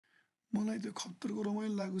मलाई त्यो खप्तडको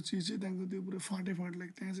रमाइलो लागेको चिज चाहिँ त्यहाँको त्यो पुरा फाटे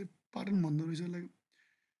लाइक त्यहाँ चाहिँ पाटन भन्दो रहेछ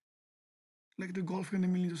लाइक त्यो गल्फ खेल्न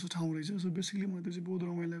मिल्ने जस्तो ठाउँ रहेछ सो बेसिकली मलाई त्यो चाहिँ बहुत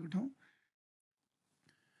रमाइलो लागेको ठाउँ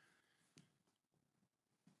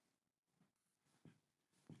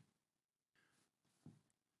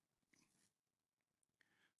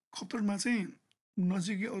खप्तडमा चाहिँ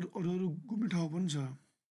नजिकै अरू घुम्ने ठाउँ पनि छ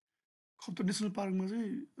खप्तड नेसनल पार्कमा चाहिँ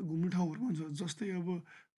घुम्ने ठाउँहरू पनि छ जस्तै अब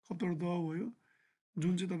खप्तड दह भयो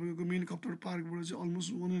जुन चाहिँ तपाईँको मेन खप्तड पार्कबाट चाहिँ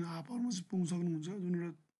अलमोस्ट 1.5 आवरमा चाहिँ पुग्न सक्नुहुन्छ जुन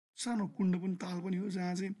एउटा सानो कुण्ड पनि ताल पनि हो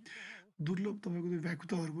जहाँ चाहिँ दुर्लभ तपाईँको त्यो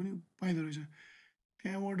भ्याकुताहरू पनि पाइँदो रहेछ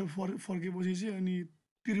त्यहाँबाट फर्केपछि चाहिँ अनि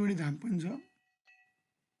त्रिवेणी धाम पनि छ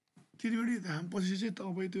त्रिवेणी धाम पछि चाहिँ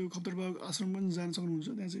तपाईँ त्यो खप्तड बाबाको आश्रम पनि जान सक्नुहुन्छ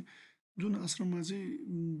त्यहाँ चाहिँ जुन आश्रममा चाहिँ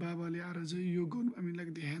बाबाले आएर चाहिँ योग गर्नु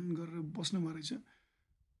हामीलाई ध्यान गरेर बस्नुभएको रहेछ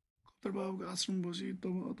खप्तड बाबाको आश्रम पछि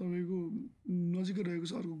तपाईँको नजिकै रहेको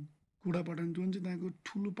छ अर्को घोडा पाटन जुन चाहिँ त्यहाँको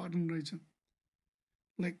ठुलो पाटन रहेछ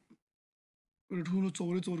लाइक एउटा ठुलो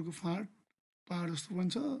चौरको पहाड जस्तो पनि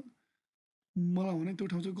छ मलाई भने त्यो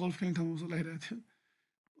ठाउँ चाहिँ गल्फ खेल्ने ठाउँ जस्तो लागिरहेको थियो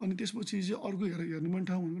अनि त्यसपछि चाहिँ अर्को हेर्नुपर्ने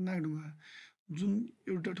ठाउँ भनेको नागढुङ्गा जुन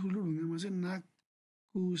एउटा ठुलो ढुङ्गामा चाहिँ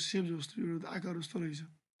नागको सेप जस्तो एउटा आकार जस्तो रहेछ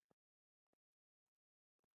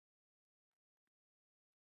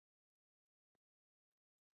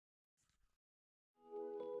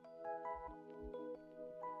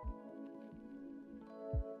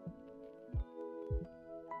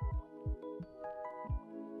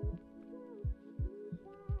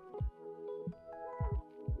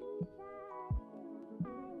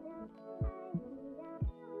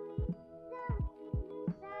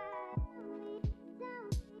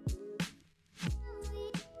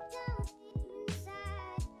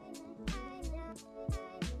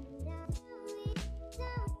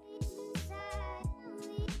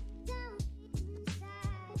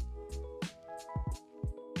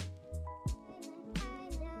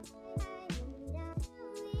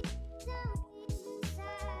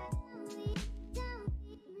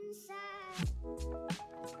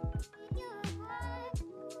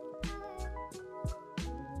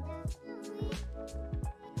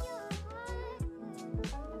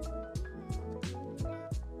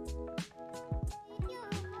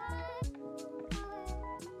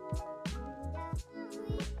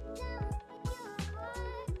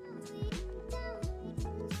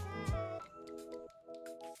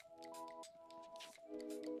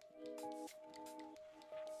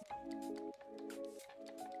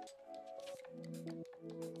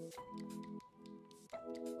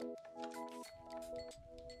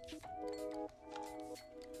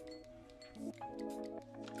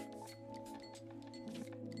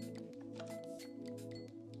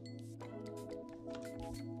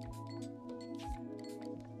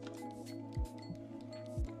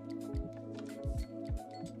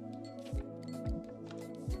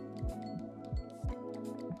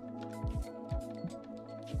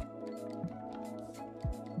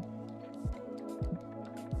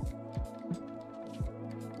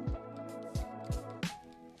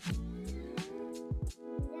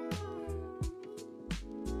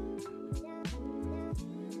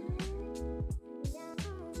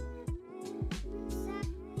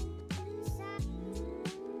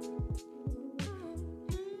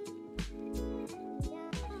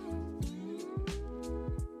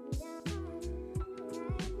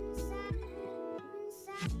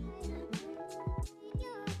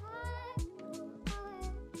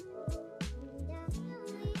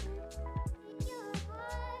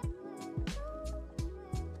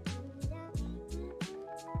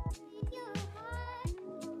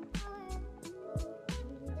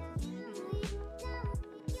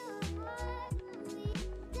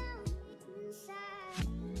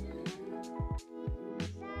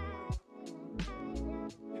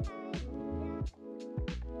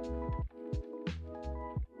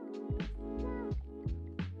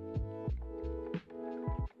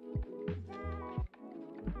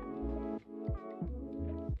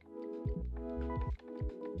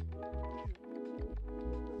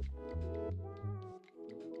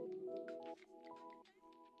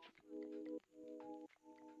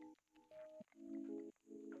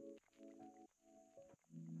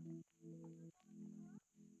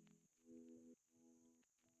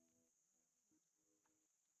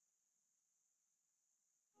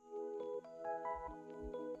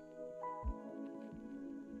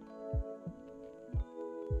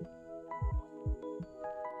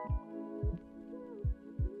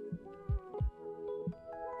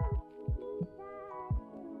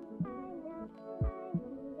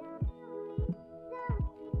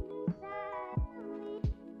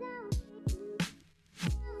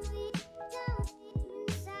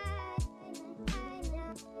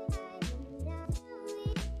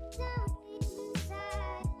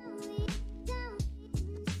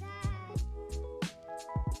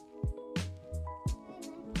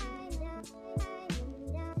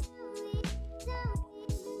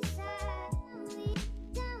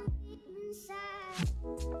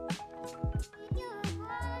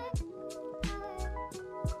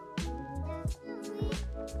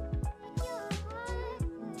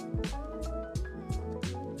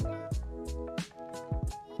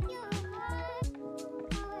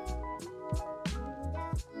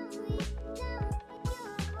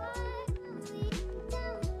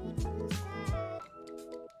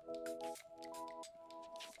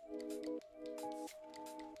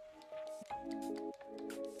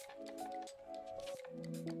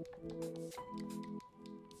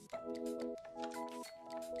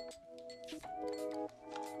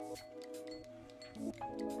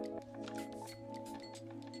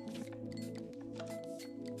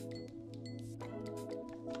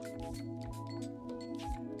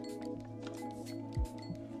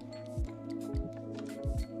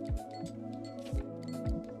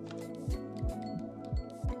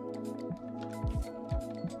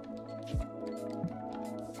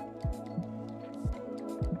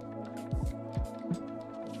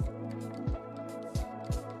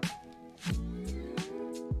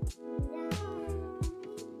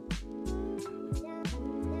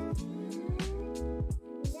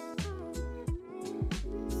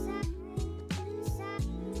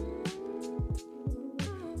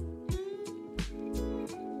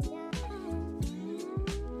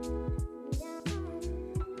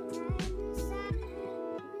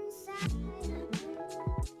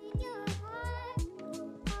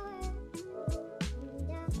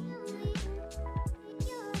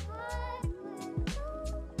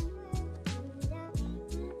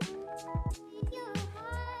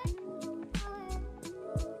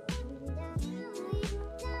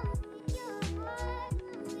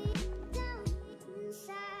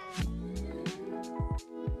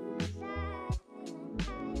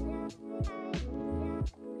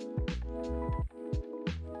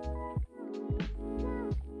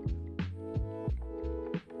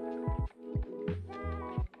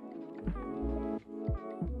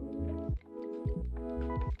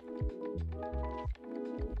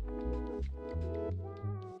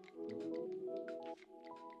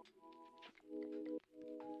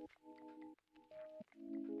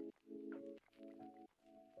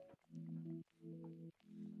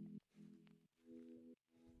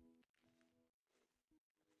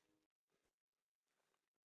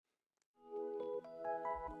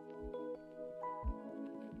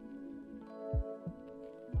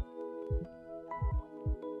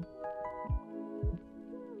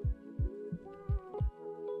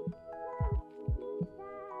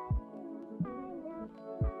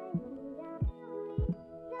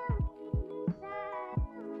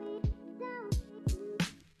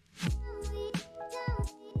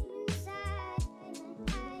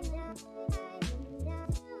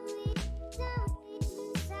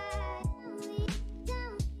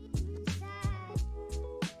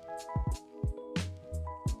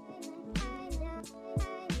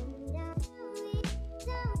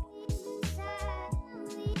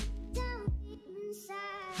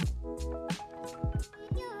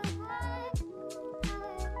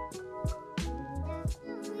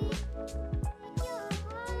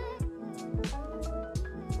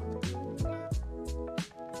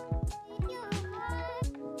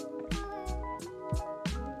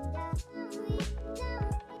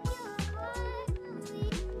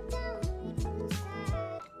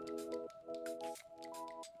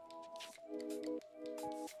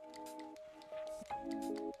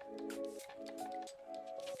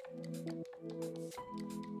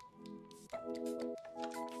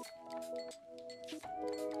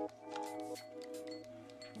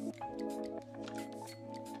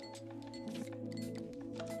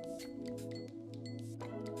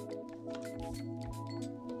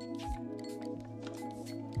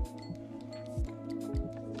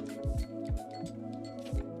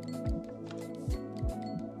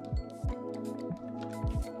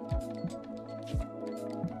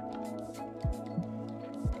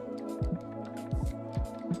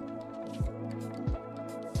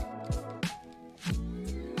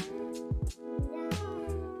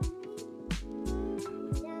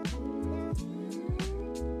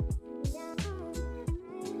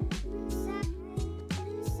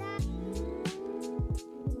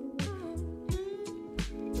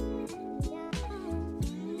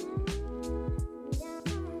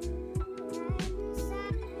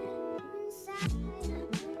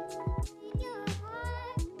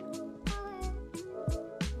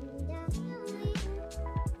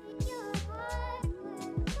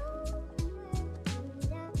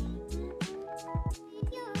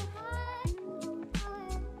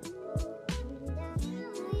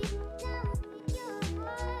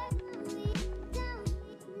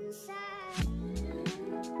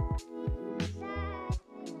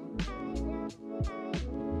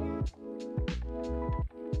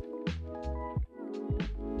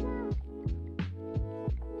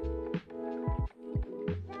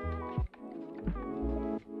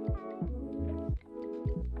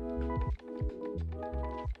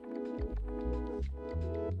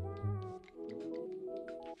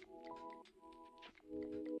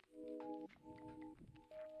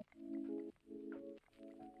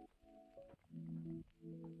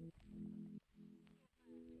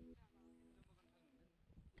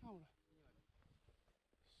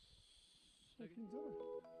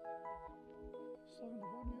सकिन्छ